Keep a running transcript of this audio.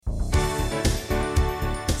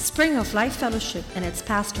Spring of Life Fellowship and its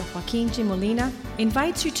pastor Joaquin G. Molina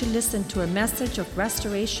invites you to listen to a message of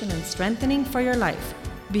restoration and strengthening for your life.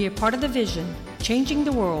 Be a part of the vision, changing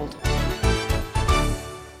the world.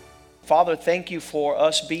 Father, thank you for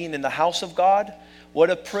us being in the house of God. What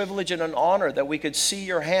a privilege and an honor that we could see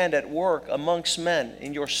your hand at work amongst men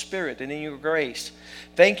in your spirit and in your grace.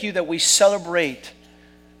 Thank you that we celebrate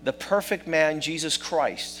the perfect man, Jesus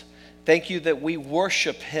Christ. Thank you that we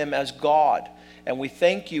worship him as God. And we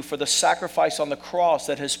thank you for the sacrifice on the cross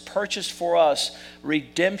that has purchased for us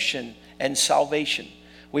redemption and salvation.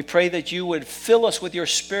 We pray that you would fill us with your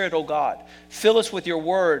Spirit, O God. Fill us with your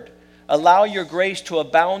word. Allow your grace to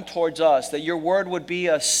abound towards us, that your word would be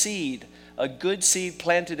a seed, a good seed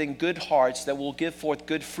planted in good hearts that will give forth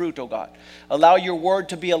good fruit, O God. Allow your word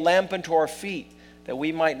to be a lamp unto our feet, that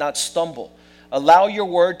we might not stumble. Allow your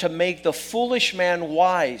word to make the foolish man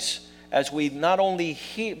wise, as we not only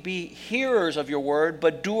be hearers of your word,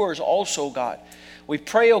 but doers also, God. We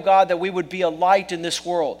pray, O God, that we would be a light in this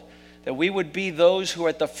world, that we would be those who are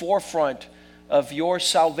at the forefront of your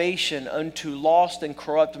salvation unto lost and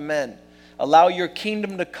corrupt men. Allow your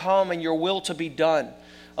kingdom to come and your will to be done.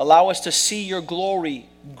 Allow us to see your glory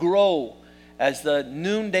grow as the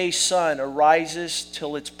noonday sun arises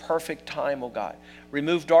till its perfect time, O God.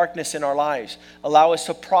 Remove darkness in our lives. Allow us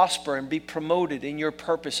to prosper and be promoted in your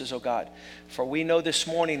purposes, O God. For we know this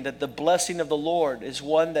morning that the blessing of the Lord is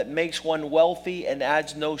one that makes one wealthy and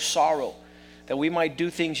adds no sorrow. That we might do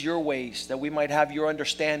things your ways, that we might have your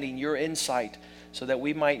understanding, your insight, so that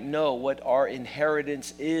we might know what our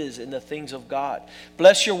inheritance is in the things of God.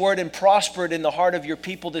 Bless your word and prosper it in the heart of your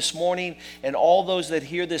people this morning, and all those that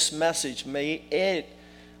hear this message, may it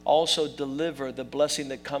also deliver the blessing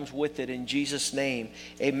that comes with it in Jesus' name.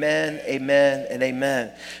 Amen, amen, and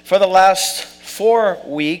amen. For the last 4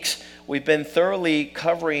 weeks, we've been thoroughly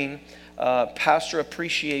covering pastor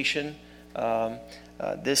appreciation,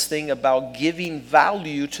 this thing about giving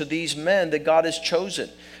value to these men that God has chosen.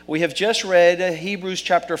 We have just read Hebrews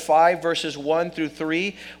chapter 5, verses 1 through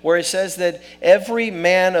 3, where it says that every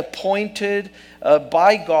man appointed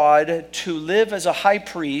by God to live as a high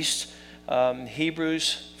priest,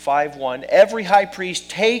 Hebrews 5:1, every high priest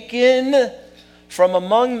taken from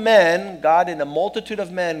among men, God in a multitude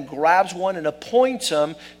of men grabs one and appoints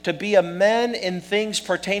him to be a man in things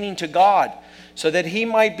pertaining to God, so that he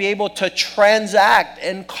might be able to transact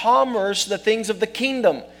and commerce the things of the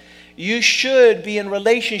kingdom. You should be in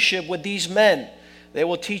relationship with these men. They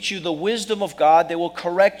will teach you the wisdom of God. They will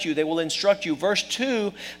correct you. They will instruct you. Verse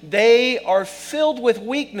 2, they are filled with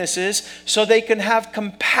weaknesses so they can have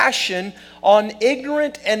compassion on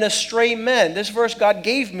ignorant and astray men. This verse God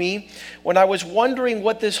gave me when I was wondering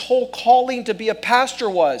what this whole calling to be a pastor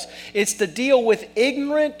was. It's to deal with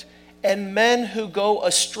ignorant and men who go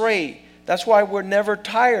astray. That's why we're never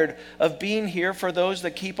tired of being here for those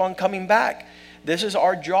that keep on coming back. This is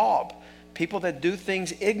our job. People that do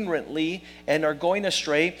things ignorantly and are going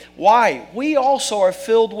astray. Why? We also are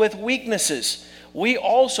filled with weaknesses. We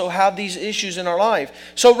also have these issues in our life.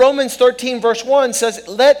 So Romans 13 verse 1 says,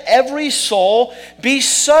 let every soul be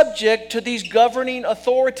subject to these governing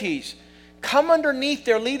authorities. Come underneath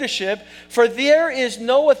their leadership, for there is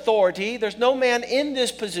no authority, there's no man in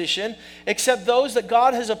this position except those that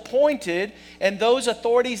God has appointed, and those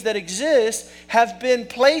authorities that exist have been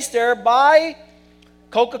placed there by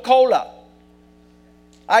Coca-Cola,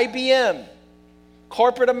 IBM,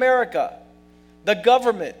 corporate America, the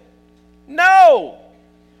government. No!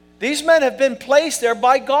 These men have been placed there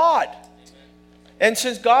by God. And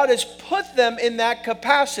since God has put them in that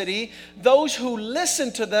capacity, those who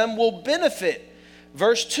listen to them will benefit.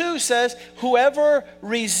 Verse 2 says, whoever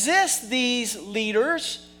resists these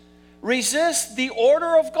leaders resists the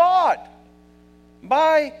order of God.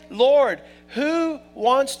 My Lord, who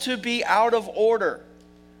wants to be out of order?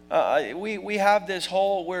 We have this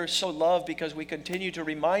whole, we're so loved because we continue to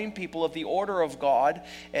remind people of the order of God,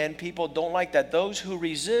 and people don't like that. Those who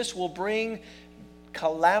resist will bring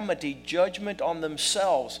calamity, judgment on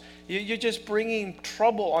themselves. You're just bringing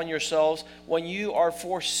trouble on yourselves when you are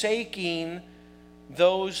forsaking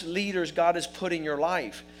those leaders God has put in your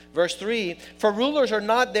life. Verse 3, for rulers are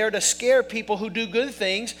not there to scare people who do good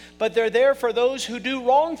things, but they're there for those who do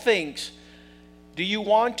wrong things. Do you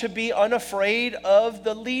want to be unafraid of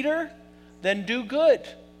the leader? Then do good,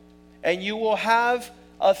 and you will have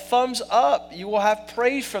a thumbs up. You will have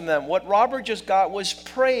praise from them. What Robert just got was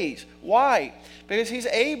praise. Why? Because he's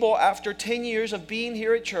able, after 10 years of being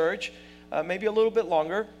here at church, maybe a little bit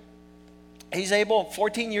longer, he's able,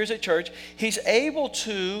 14 years at church, he's able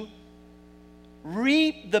to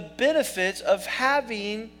reap the benefits of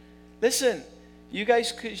having, listen, You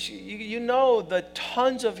guys, you know the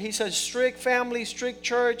tons of, he says, strict family, strict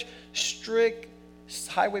church, strict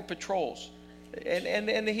highway patrols.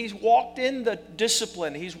 And he's walked in the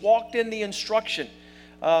discipline. He's walked in the instruction.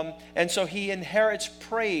 And so he inherits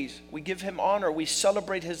praise. We give him honor. We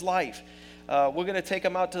celebrate his life. We're going to take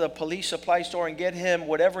him out to the police supply store and get him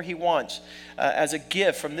whatever he wants as a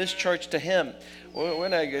gift from this church to him. We're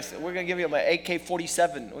going to give him an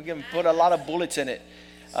AK-47. We're going to put a lot of bullets in it.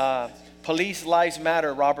 Police lives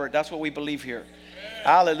matter, Robert. That's what we believe here.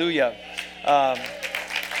 Hallelujah.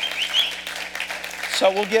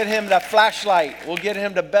 So we'll get him that flashlight. We'll get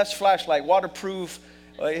him the best flashlight, waterproof.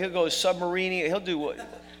 He'll go submarine. He'll do what?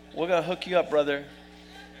 We're going to hook you up, brother.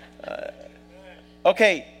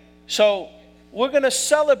 Okay, so we're going to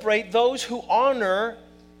celebrate those who honor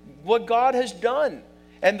what God has done.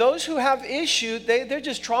 And those who have issue, they're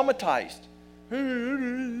just traumatized.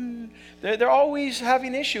 They're always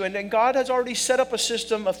having issue. And then God has already set up a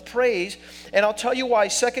system of praise. And I'll tell you why.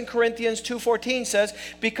 2 Corinthians 2:14 says,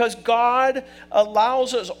 because God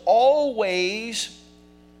allows us always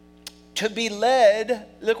to be led.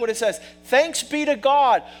 Look what it says. Thanks be to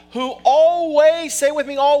God who always, say with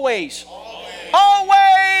me, always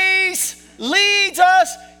leads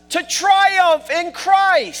us to triumph in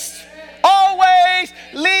Christ. Always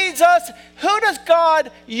leads us. Who does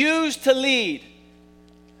God use to lead?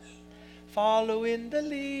 Following the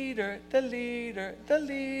leader, the leader, the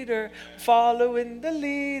leader. Following the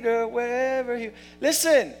leader wherever he...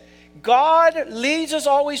 Listen, God leads us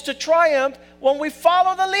always to triumph when we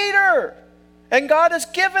follow the leader. And God has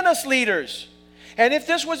given us leaders. And if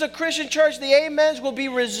this was a Christian church, the amens will be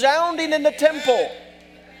resounding in the temple.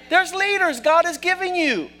 There's leaders God is giving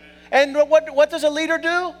you. And what does a leader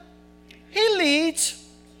do? He leads.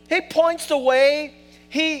 He points the way.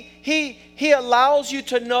 He allows you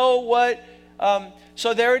to know what.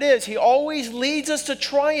 So there it is. He always leads us to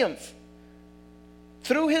triumph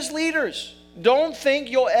through his leaders. Don't think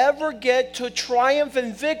you'll ever get to triumph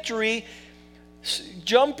and victory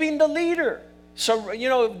jumping the leader. So,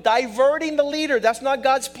 diverting the leader. That's not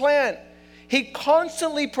God's plan. He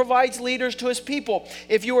constantly provides leaders to his people.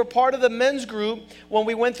 If you were part of the men's group, when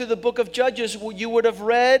we went through the book of Judges, you would have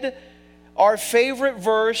read our favorite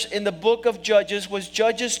verse in the book of Judges was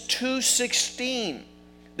Judges 2:16.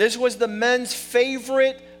 This was the men's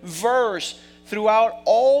favorite verse throughout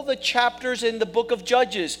all the chapters in the book of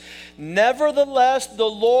Judges. Nevertheless, the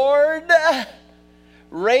Lord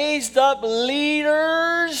raised up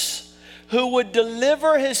leaders who would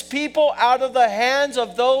deliver his people out of the hands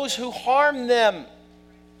of those who harm them.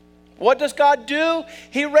 What does God do?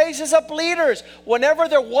 He raises up leaders. Whenever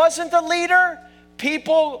there wasn't a leader,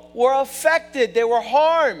 people were affected. They were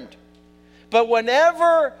harmed. But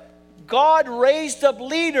whenever God raised up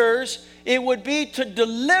leaders, it would be to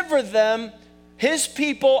deliver them, his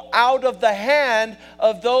people, out of the hand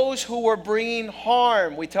of those who were bringing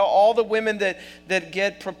harm. We tell all the women that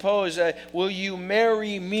get proposed, will you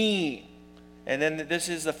marry me? And then this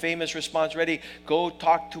is the famous response. Ready? Go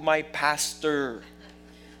talk to my pastor.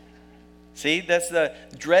 See, that's the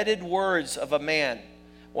dreaded words of a man.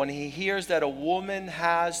 When he hears that a woman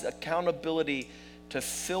has accountability to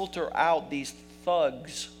filter out these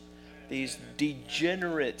thugs, these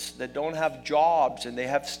degenerates that don't have jobs and they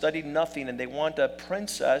have studied nothing and they want a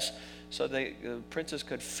princess so the princess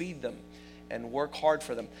could feed them and work hard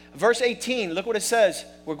for them. Verse 18, look what it says.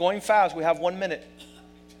 We're going fast. We have 1 minute.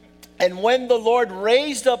 And when the Lord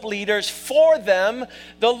raised up leaders for them,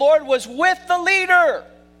 the Lord was with the leader.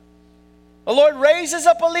 The Lord raises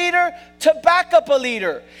up a leader to back up a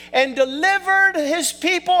leader and delivered his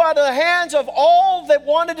people out of the hands of all that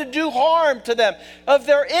wanted to do harm to them, of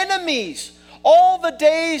their enemies, all the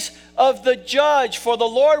days of the judge. For the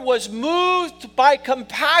Lord was moved by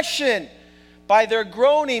compassion, by their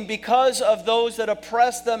groaning because of those that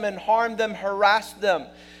oppressed them and harmed them, harassed them.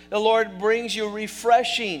 The Lord brings you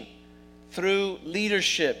refreshing through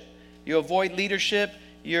leadership. You avoid leadership,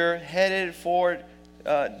 you're headed for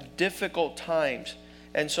difficult times.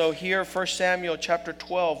 And so here, 1 Samuel chapter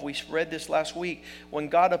 12, we read this last week. When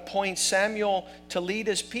God appoints Samuel to lead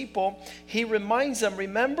his people, he reminds them,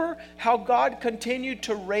 remember how God continued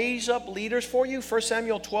to raise up leaders for you? 1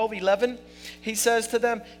 Samuel 12:11, he says to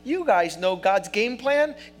them, you guys know God's game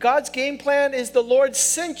plan. God's game plan is the Lord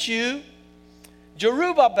sent you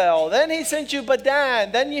Jerubbaal, then he sent you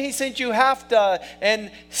Badan, then he sent you Haphtah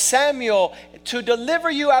and Samuel to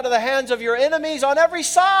deliver you out of the hands of your enemies on every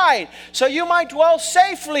side, so you might dwell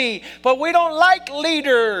safely. But we don't like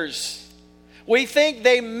leaders. We think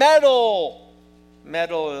they meddlers.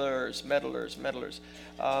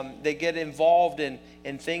 They get involved in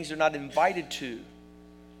things they're not invited to.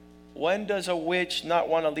 When does a witch not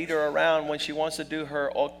want a leader around when she wants to do her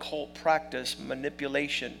occult practice,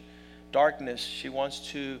 manipulation, darkness? She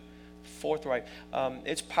wants to forthright.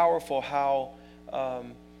 It's powerful how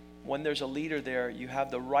when there's a leader there, you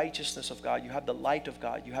have the righteousness of God, you have the light of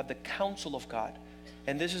God, you have the counsel of God.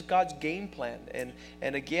 And this is God's game plan.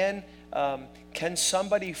 And again, can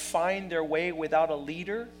somebody find their way without a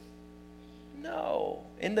leader? No.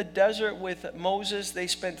 In the desert with Moses, they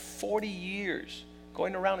spent 40 years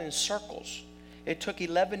going around in circles. It took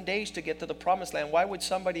 11 days to get to the promised land. Why would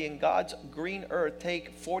somebody in God's green earth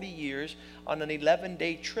take 40 years on an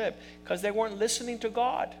 11-day trip? Because they weren't listening to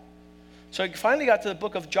God. So he finally got to the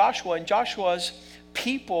book of Joshua, and Joshua's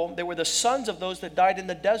people, they were the sons of those that died in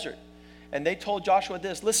the desert. And they told Joshua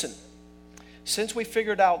this: listen, since we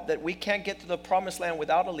figured out that we can't get to the promised land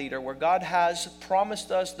without a leader, where God has promised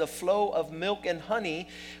us the flow of milk and honey,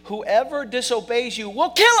 whoever disobeys you,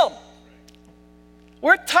 we'll kill him.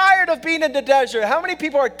 We're tired of being in the desert. How many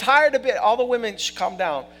people are tired of it? All the women, calm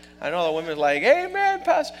down. I know the women's like, amen,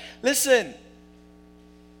 Pastor. Listen.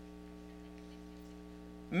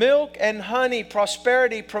 Milk and honey,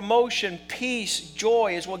 prosperity, promotion, peace,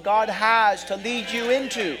 joy is what God has to lead you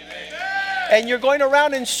into. And you're going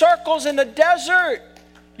around in circles in the desert.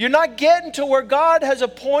 You're not getting to where God has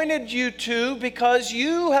appointed you to because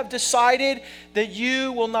you have decided that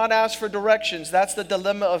you will not ask for directions. That's the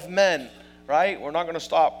dilemma of men. Right? We're not going to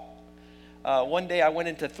stop. One day I went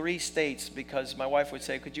into 3 states because my wife would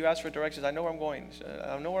say, could you ask for directions? I know where I'm going.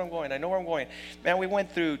 I know where I'm going. I know where I'm going. Man, we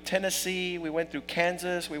went through Tennessee. We went through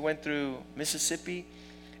Kansas. We went through Mississippi.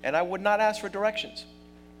 And I would not ask for directions.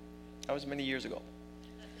 That was many years ago.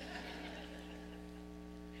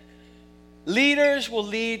 Leaders will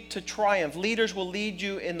lead to triumph. Leaders will lead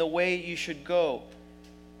you in the way you should go.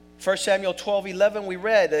 1 Samuel 12:11 we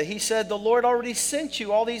read, he said, the Lord already sent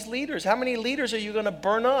you all these leaders. How many leaders are you going to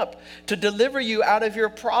burn up to deliver you out of your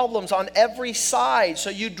problems on every side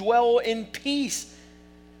so you dwell in peace?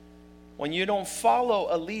 When you don't follow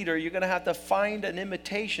a leader, you're going to have to find an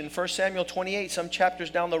imitation. 1 Samuel 28, some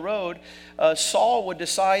chapters down the road, Saul would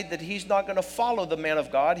decide that he's not going to follow the man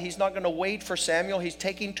of God. He's not going to wait for Samuel. He's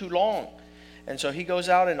taking too long. And so he goes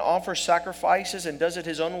out and offers sacrifices and does it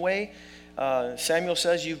his own way. Samuel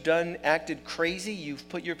says, you've acted crazy. You've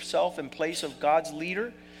put yourself in place of God's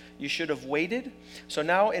leader. You should have waited. So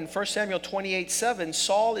now in 1 Samuel 28:7,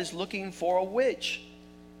 Saul is looking for a witch.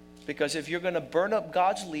 Because if you're going to burn up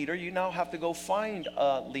God's leader, you now have to go find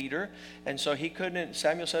a leader. And so he couldn't,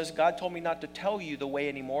 Samuel says, God told me not to tell you the way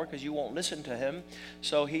anymore because you won't listen to him.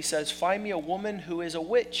 So he says, find me a woman who is a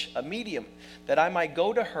witch, a medium, that I might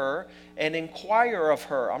go to her and inquire of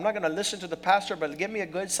her. I'm not going to listen to the pastor, but give me a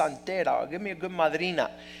good santera, give me a good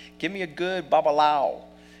madrina, give me a good babalao.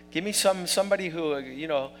 Give me somebody who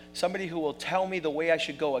will tell me the way I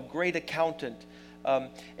should go, a great accountant.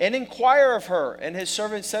 And inquire of her. And his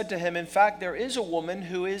servant said to him, in fact, there is a woman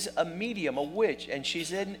who is a medium, a witch, and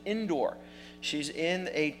she's in Endor. She's in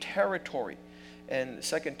a territory. And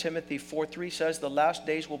 2 Timothy 4:3 says, the last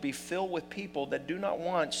days will be filled with people that do not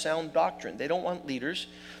want sound doctrine. They don't want leaders.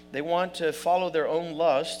 They want to follow their own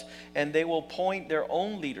lust, and they will appoint their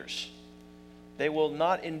own leaders. They will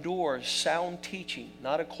not endure sound teaching,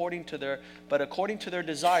 not according to but according to their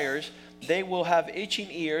desires. They will have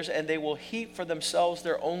itching ears, and they will heap for themselves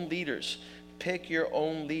their own leaders. Pick your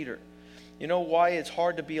own leader. You know why it's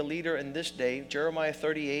hard to be a leader in this day? Jeremiah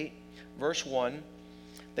 38, verse 1.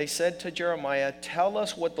 They said to Jeremiah, tell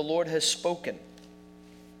us what the Lord has spoken.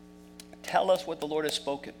 Tell us what the Lord has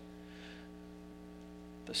spoken.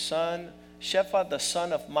 Shepha, the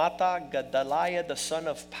son of Mata, Gedaliah, the son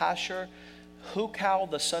of Pashur, Hukal,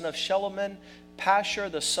 the son of Shelomin, Pashur,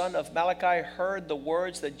 the son of Malachi, heard the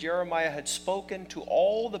words that Jeremiah had spoken to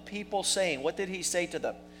all the people, saying, what did he say to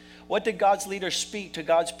them? What did God's leader speak to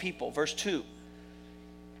God's people? Verse 2.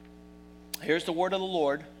 Here's the word of the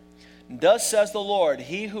Lord. Thus says the Lord,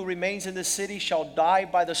 he who remains in the city shall die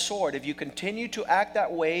by the sword. If you continue to act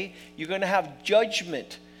that way, you're going to have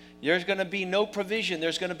judgment. There's going to be no provision.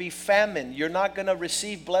 There's going to be famine. You're not going to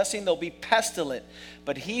receive blessing. There'll be pestilence.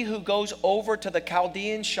 But he who goes over to the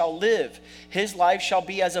Chaldeans shall live. His life shall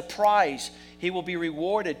be as a prize. He will be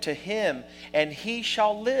rewarded to him, and he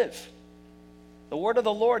shall live. The word of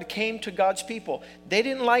the Lord came to God's people. They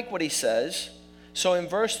didn't like what he says. So in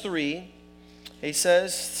verse 3, he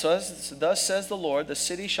says, thus says the Lord, the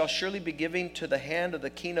city shall surely be given to the hand of the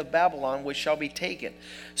king of Babylon, which shall be taken.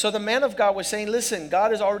 So the man of God was saying, listen, God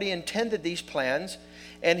has already intended these plans.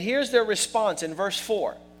 And here's their response in verse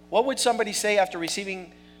 4. What would somebody say after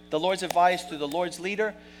receiving the Lord's advice through the Lord's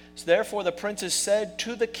leader? So therefore the princes said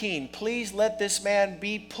to the king, please let this man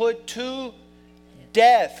be put to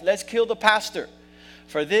death. Let's kill the pastor.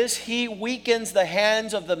 For this he weakens the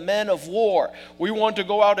hands of the men of war. We want to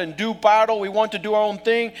go out and do battle. We want to do our own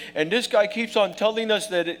thing. And this guy keeps on telling us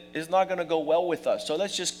that it is not going to go well with us. So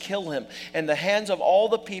let's just kill him. And the hands of all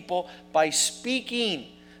the people by speaking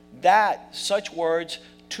such words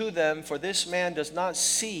to them. For this man does not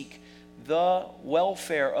seek the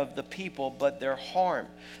welfare of the people, but their harm.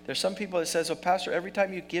 There's some people that says, "Oh, Pastor, every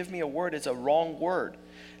time you give me a word, it's a wrong word."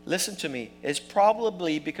 Listen to me. It's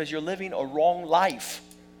probably because you're living a wrong life.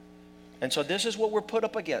 And so this is what we're put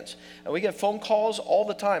up against. And we get phone calls all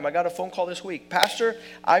the time. I got a phone call this week. "Pastor,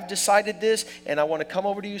 I've decided this, and I want to come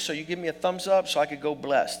over to you so you give me a thumbs up so I could go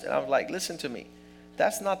blessed." And I was like, listen to me.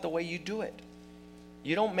 That's not the way you do it.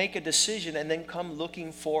 You don't make a decision and then come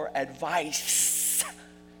looking for advice.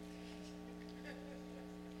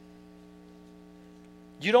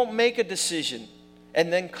 You don't make a decision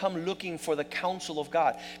and then come looking for the counsel of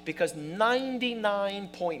God. Because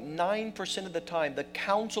 99.9% of the time, the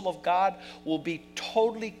counsel of God will be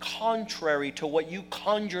totally contrary to what you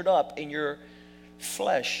conjured up in your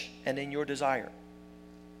flesh and in your desire.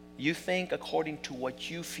 You think according to what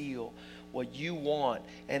you feel, what you want.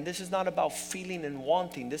 And this is not about feeling and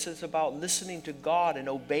wanting. This is about listening to God and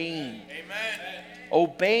obeying. Amen.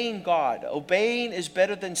 Obeying God. Obeying is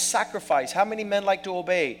better than sacrifice. How many men like to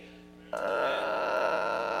obey?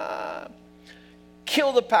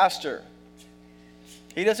 Kill the pastor.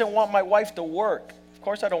 He doesn't want my wife to work. Of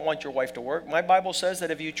course I don't want your wife to work. My Bible says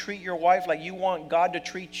that if you treat your wife like you want God to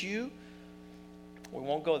treat you, we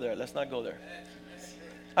won't go there. Let's not go there.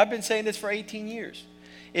 I've been saying this for 18 years.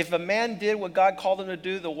 If a man did what God called him to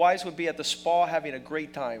do, the wives would be at the spa having a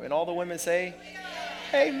great time. And all the women say,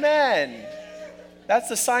 amen. That's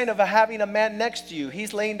the sign of having a man next to you.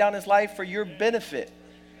 He's laying down his life for your benefit.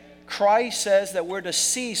 Christ says that we're to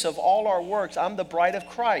cease of all our works. I'm the bride of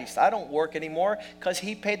Christ. I don't work anymore because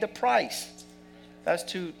he paid the price. That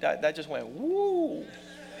just went, woo.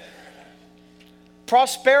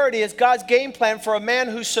 Prosperity is God's game plan for a man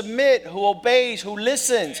who submits, who obeys, who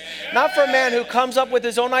listens. Not for a man who comes up with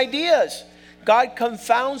his own ideas. God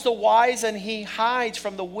confounds the wise and he hides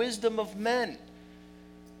from the wisdom of men.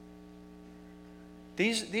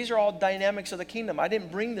 These are all dynamics of the kingdom. I didn't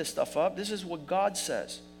bring this stuff up. This is what God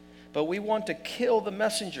says. But we want to kill the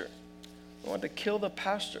messenger. We want to kill the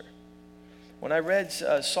pastor. When I read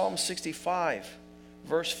Psalm 65,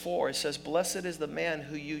 verse 4, it says, "Blessed is the man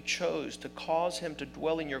who you chose to cause him to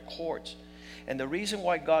dwell in your courts." And the reason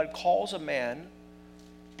why God calls a man,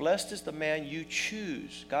 blessed is the man you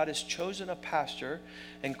choose. God has chosen a pastor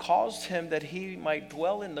and caused him that he might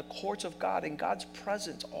dwell in the courts of God, in God's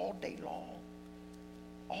presence all day long.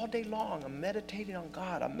 All day long, I'm meditating on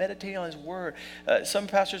God. I'm meditating on his word. Some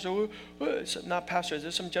pastors are, not pastors,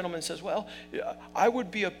 there's some gentleman says, "Well, I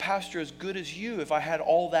would be a pastor as good as you if I had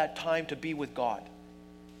all that time to be with God."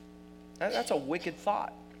 That's a wicked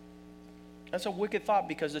thought. That's a wicked thought,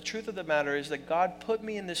 because the truth of the matter is that God put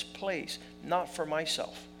me in this place, not for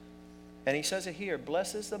myself. And he says it here,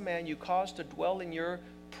 "Blessed is the man you cause to dwell in your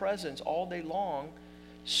presence all day long,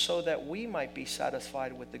 so that we might be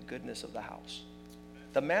satisfied with the goodness of the house."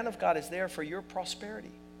 The man of God is there for your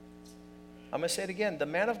prosperity. I'm going to say it again. The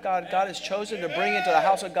man of God, God has chosen to bring into the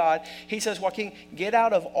house of God. He says, "Joaquin, get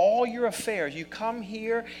out of all your affairs. You come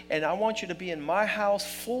here, and I want you to be in my house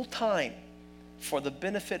full time for the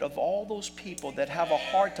benefit of all those people that have a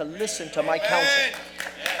heart to listen to my counsel.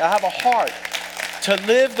 I have a heart to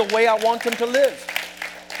live the way I want them to live."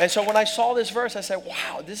 And so when I saw this verse, I said,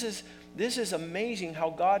 wow, this is amazing how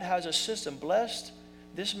God has a system. Blessed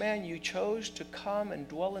this man you chose to come and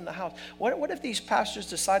dwell in the house. What if these pastors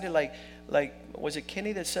decided, like was it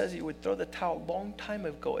Kenny that says he would throw the towel a long time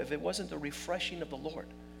ago if it wasn't the refreshing of the Lord?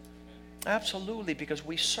 Absolutely, because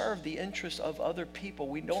we serve the interests of other people.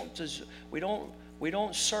 We don't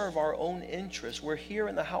serve our own interests. We're here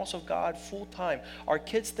in the house of God full time. Our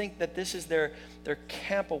kids think that this is their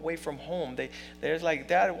camp away from home. They're like,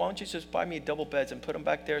 "Dad, why don't you just buy me double beds and put them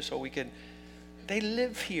back there so we can." They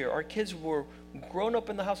live here. Our kids were grown up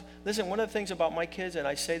in the house. Listen, one of the things about my kids, and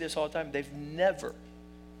I say this all the time, they've never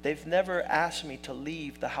asked me to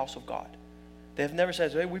leave the house of God. They've never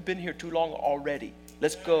said, "Hey, we've been here too long already.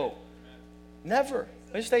 Let's go." Never.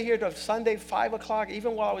 I stay here till Sunday, 5 o'clock,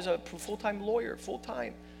 even while I was a full-time lawyer,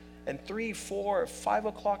 full-time. And 3, 4, 5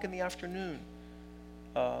 o'clock in the afternoon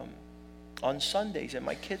on Sundays. And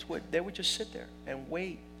my kids would just sit there and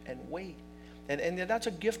wait and wait. And that's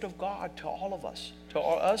a gift of God to all of us, to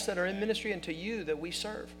us that are in ministry and to you that we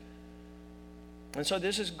serve. And so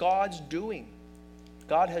this is God's doing.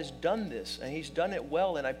 God has done this, and he's done it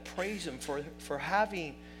well, and I praise him for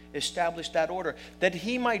having established that order, that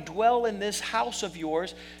he might dwell in this house of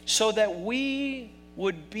yours, so that we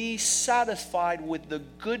would be satisfied with the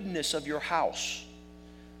goodness of your house,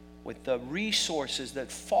 with the resources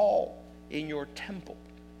that fall in your temple.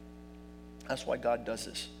 That's why God does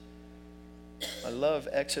this. I love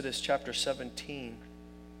Exodus chapter 17.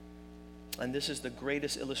 And this is the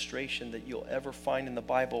greatest illustration that you'll ever find in the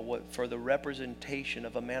Bible for the representation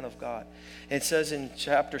of a man of God. It says in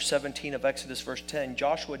chapter 17 of Exodus, verse 10,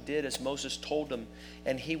 Joshua did as Moses told him,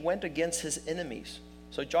 and he went against his enemies.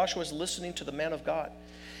 So Joshua is listening to the man of God.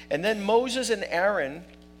 And then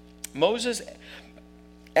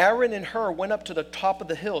Aaron and Hur went up to the top of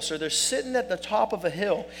the hill. So they're sitting at the top of a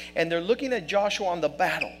hill, and they're looking at Joshua on the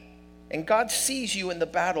battle. And God sees you in the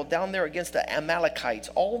battle down there against the Amalekites,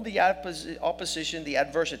 all the opposition, the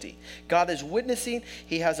adversity. God is witnessing.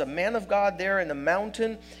 He has a man of God there in the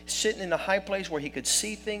mountain, sitting in a high place where he could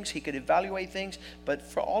see things, he could evaluate things. But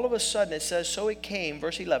for all of a sudden, it says, so it came,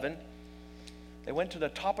 verse 11. They went to the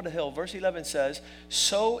top of the hill. Verse 11 says,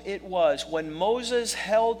 so it was when Moses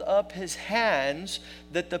held up his hands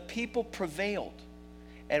that the people prevailed.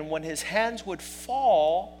 And when his hands would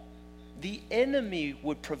fall, the enemy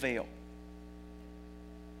would prevail.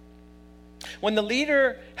 When the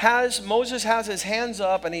leader Moses has his hands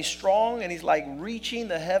up and he's strong and he's like reaching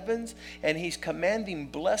the heavens and he's commanding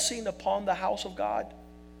blessing upon the house of God,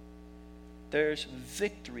 there's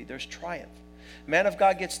victory, there's triumph. Man of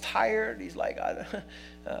God gets tired. He's like,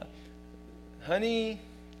 honey,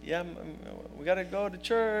 yeah, we got to go to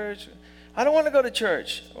church. I don't want to go to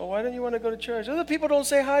church. Well, why don't you want to go to church? Other people don't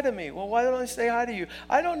say hi to me. Well, why don't I say hi to you?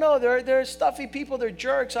 I don't know. They're stuffy people. They're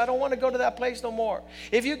jerks. I don't want to go to that place no more.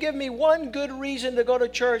 If you give me one good reason to go to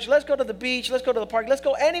church, let's go to the beach. Let's go to the park. Let's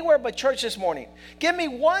go anywhere but church this morning. Give me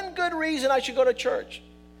one good reason I should go to church.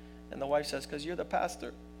 And the wife says, because you're the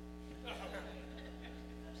pastor.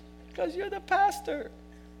 Because you're the pastor.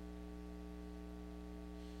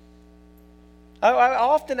 I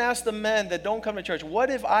often ask the men that don't come to church, what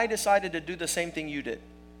if I decided to do the same thing you did?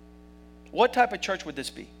 What type of church would this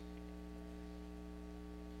be?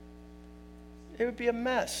 It would be a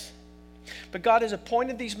mess. But God has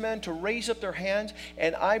appointed these men to raise up their hands,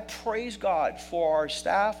 and I praise God for our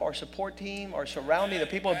staff, our support team, our surrounding, the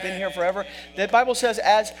people who have been here forever. The Bible says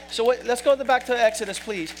let's go back to Exodus,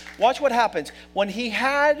 please. Watch what happens. When he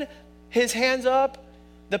had his hands up,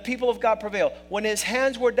 the people of God prevailed. When his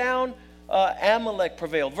hands were down, Amalek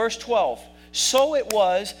prevailed. Verse 12. So it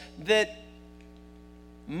was that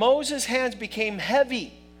Moses' hands became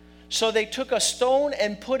heavy. So they took a stone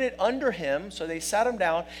and put it under him. So they sat him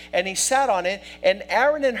down and he sat on it. And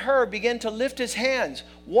Aaron and Hur began to lift his hands,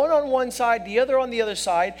 one on one side, the other on the other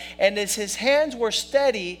side. And as his hands were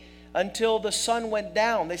steady until the sun went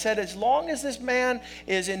down. They said, as long as this man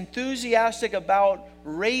is enthusiastic about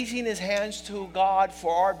raising his hands to God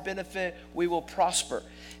for our benefit, we will prosper.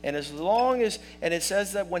 And as long as, and it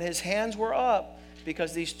says that when his hands were up,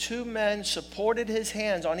 because these two men supported his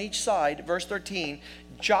hands on each side, verse 13,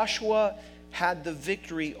 Joshua had the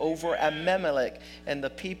victory over Amalek and the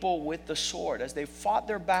people with the sword as they fought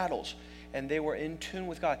their battles and they were in tune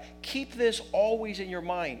with God. Keep this always in your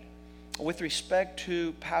mind with respect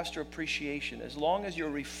to pastor appreciation. As long as you're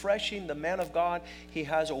refreshing the man of God, he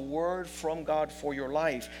has a word from God for your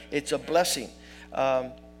life. It's a blessing.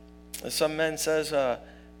 Some man says,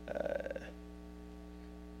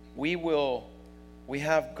 we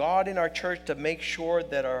have God in our church to make sure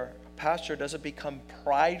that our pastor doesn't become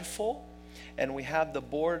prideful, and we have the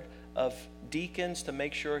board of deacons to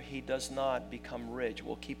make sure he does not become rich.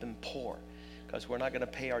 We'll keep him poor because we're not going to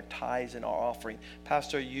pay our tithes and our offering.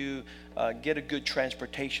 Pastor, you get a good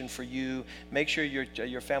transportation for you. Make sure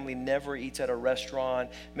your family never eats at a restaurant.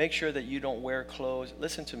 Make sure that you don't wear clothes.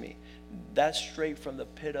 Listen to me. That's straight from the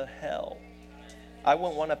pit of hell. I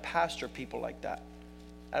wouldn't want to pastor people like that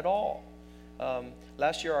at all.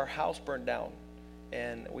 Last year our house burned down,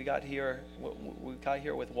 and we got here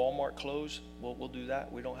with Walmart clothes. We'll do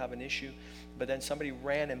that. We don't have an issue. But then somebody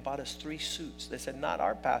ran and bought us 3 suits. They said, not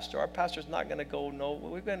our pastor. Our pastor's not going to go, no,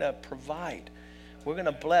 we're going to provide. We're going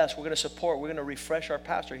to bless. We're going to support. We're going to refresh our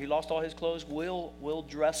pastor. He lost all his clothes. We'll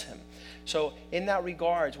dress him. So in that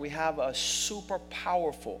regards, we have a super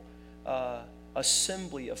powerful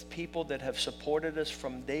assembly of people that have supported us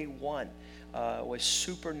from day one with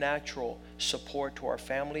supernatural support to our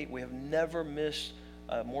family. We have never missed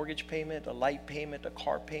a mortgage payment, a light payment, a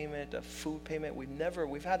car payment, a food payment.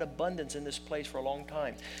 We've had abundance in this place for a long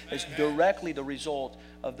time. It's directly the result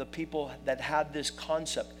of the people that have this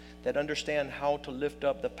concept, that understand how to lift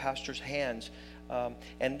up the pastor's hands.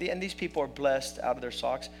 And these people are blessed out of their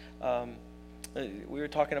socks. We were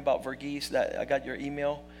talking about Verghese, that I got your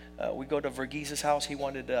email. We go to Verghese's house. He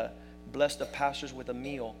wanted to bless the pastors with a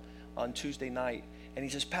meal on Tuesday night. And he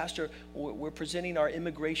says, Pastor, we're presenting our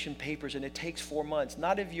immigration papers, and it takes 4 months.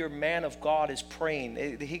 Not if your man of God is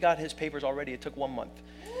praying. He got his papers already. It took 1 month.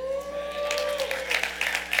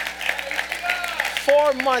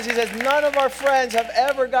 4 months. He says, none of our friends have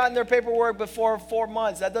ever gotten their paperwork before 4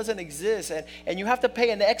 months. That doesn't exist. And you have to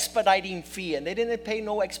pay an expediting fee. And they didn't pay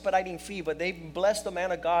no expediting fee, but they blessed the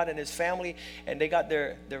man of God and his family, and they got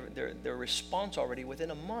their response already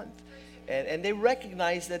within a month. And they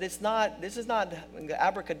recognize that this is not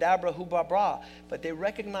abracadabra, hoobah-bra, but they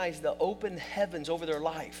recognize the open heavens over their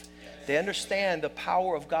life. They understand the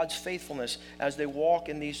power of God's faithfulness as they walk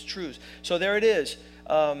in these truths. So there it is.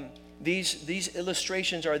 These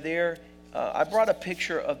illustrations are there. I brought a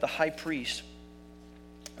picture of the high priest.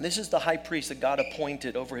 This is the high priest that God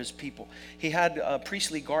appointed over his people. He had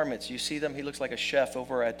priestly garments. You see them? He looks like a chef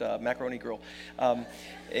over at Macaroni Grill.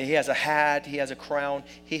 He has a hat. He has a crown.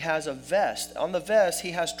 He has a vest. On the vest,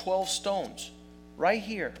 he has 12 stones right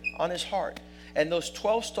here on his heart. And those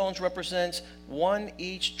 12 stones represents one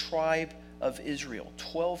each tribe of Israel.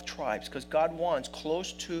 12 tribes, because God wants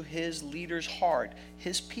close to his leader's heart,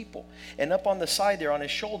 his people. And up on the side there, on his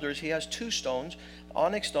shoulders, he has 2 stones,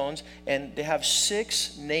 onyx stones, and they have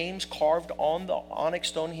 6 names carved on the onyx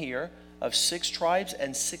stone here of 6 tribes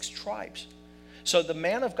and 6 tribes. So the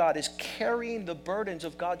man of God is carrying the burdens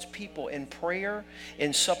of God's people in prayer,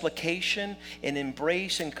 in supplication, in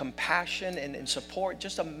embrace, in compassion, and in support,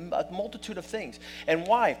 just a multitude of things. And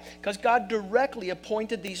why? Because God directly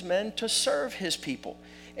appointed these men to serve his people.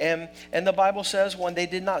 And the Bible says when they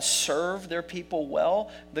did not serve their people well,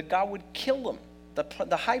 that God would kill them.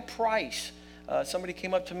 The high price. Somebody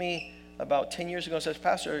came up to me about 10 years ago and says,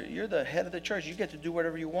 Pastor, you're the head of the church. You get to do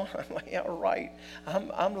whatever you want. I'm like, yeah, right.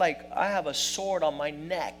 I'm like, I have a sword on my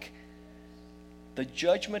neck. The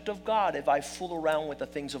judgment of God if I fool around with the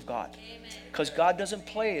things of God. Because God doesn't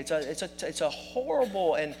play. It's a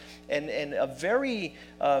horrible and a very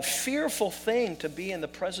fearful thing to be in the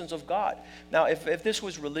presence of God. Now, if this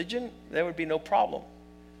was religion, there would be no problem.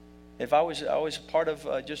 If I was part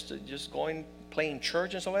of just going, playing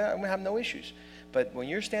church and stuff like that, I would have no issues. But when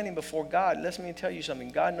you're standing before God, let me tell you something.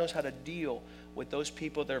 God knows how to deal with those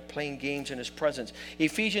people that are playing games in his presence.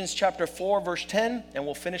 Ephesians chapter 4, verse 10, and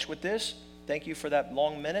we'll finish with this. Thank you for that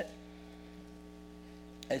long minute.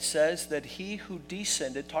 It says that he who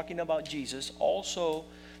descended, talking about Jesus, also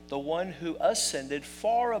the one who ascended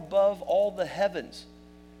far above all the heavens.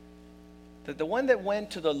 That the one that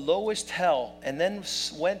went to the lowest hell and then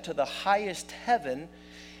went to the highest heaven,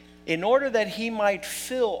 in order that he might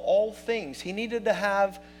fill all things, he needed to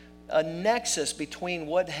have a nexus between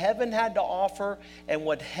what heaven had to offer and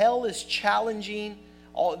what hell is challenging,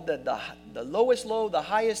 all the lowest low, the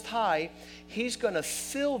highest high. He's going to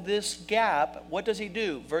fill this gap. What does he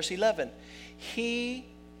do? Verse 11. He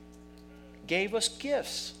gave us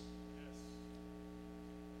gifts.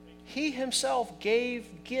 He himself gave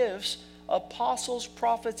gifts. Apostles,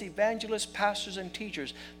 prophets, evangelists, pastors, and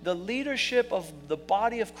teachers. The leadership of the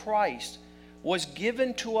body of Christ was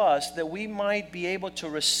given to us that we might be able to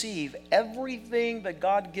receive everything that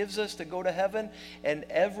God gives us to go to heaven and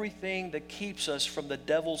everything that keeps us from the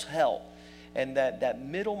devil's hell. And that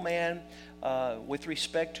middleman with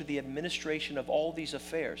respect to the administration of all these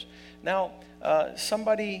affairs. Now,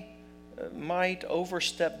 somebody might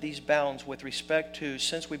overstep these bounds with respect to,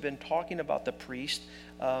 since we've been talking about the priest,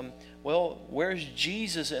 well, where's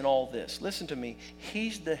Jesus in all this? Listen to me.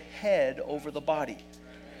 He's the head over the body.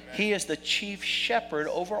 He is the chief shepherd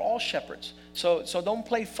over all shepherds. So don't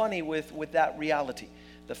play funny with that reality.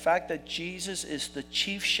 The fact that Jesus is the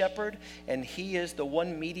chief shepherd and he is the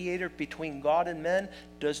one mediator between God and men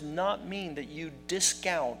does not mean that you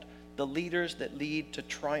discount the leaders that lead to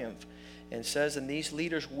triumph. And it says, and these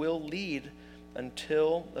leaders will lead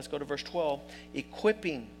until, let's go to verse 12,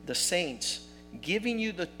 equipping the saints, giving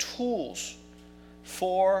you the tools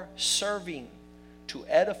for serving, to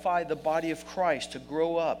edify the body of Christ, to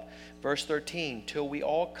grow up. Verse 13, till we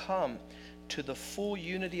all come to the full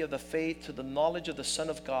unity of the faith, to the knowledge of the Son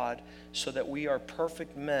of God, so that we are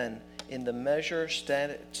perfect men in the measure,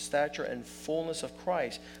 stature, and fullness of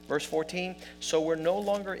Christ. Verse 14, so we're no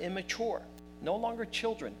longer immature, no longer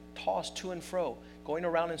children, tossed to and fro, going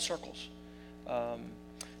around in circles.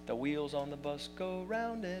 The wheels on the bus go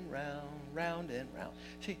round and round, round and round.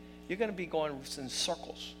 See, you're going to be going in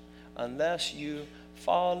circles unless you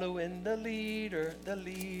follow in the leader, the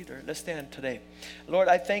leader. Let's stand today. Lord,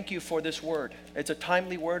 I thank you for this word. It's a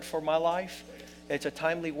timely word for my life. It's a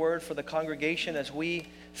timely word for the congregation as we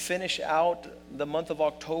finish out the month of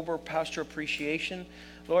October, Pastor Appreciation.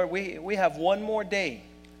 Lord, we have one more day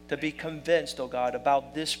to be convinced, oh God,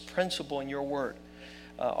 about this principle in your word.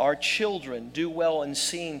 Our children do well in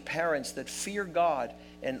seeing parents that fear God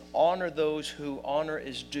and honor those who honor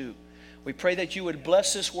is due. We pray that you would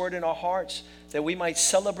bless this word in our hearts, that we might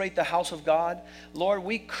celebrate the house of God. Lord,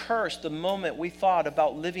 we curse the moment we thought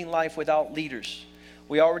about living life without leaders.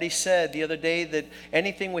 We already said the other day that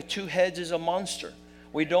anything with two heads is a monster.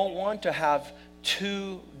 We don't want to have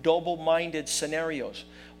two double-minded scenarios.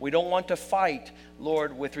 We don't want to fight,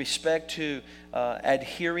 Lord, with respect to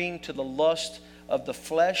adhering to the lust of the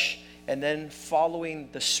flesh and then following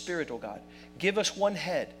the Spirit, oh God. Give us one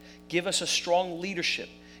head. Give us a strong leadership.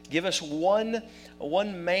 Give us one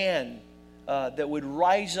man that would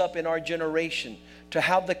rise up in our generation to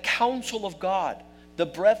have the counsel of God. The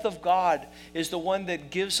breath of God is the one that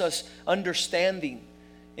gives us understanding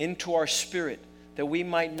into our spirit, that we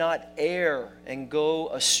might not err and go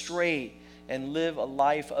astray and live a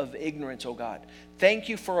life of ignorance, oh God. Thank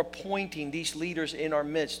you for appointing these leaders in our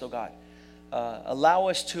midst, oh God. Allow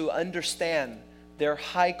us to understand their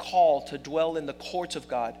high call to dwell in the courts of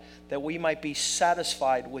God, that we might be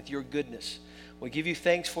satisfied with your goodness. We give you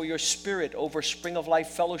thanks for your Spirit over Spring of Life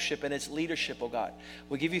Fellowship and its leadership, oh God.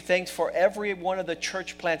 We give you thanks for every one of the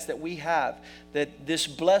church plants that we have, that this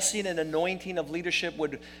blessing and anointing of leadership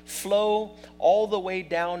would flow all the way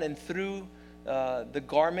down and through the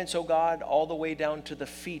garments, oh God, all the way down to the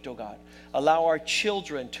feet, oh God. Allow our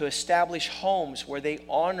children to establish homes where they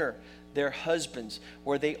honor their husbands,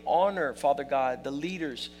 where they honor, Father God, the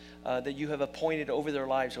leaders that you have appointed over their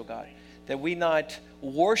lives, oh God. That we not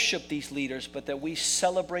worship these leaders, but that we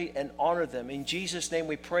celebrate and honor them. In Jesus' name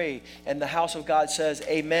we pray. And the house of God says,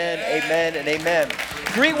 amen, amen, and amen.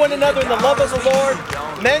 Greet one another in the love of the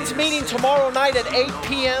Lord. Men's meeting tomorrow night at 8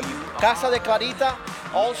 p.m. Casa de Clarita.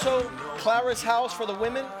 Also, Clara's house for the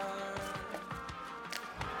women.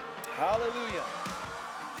 Hallelujah.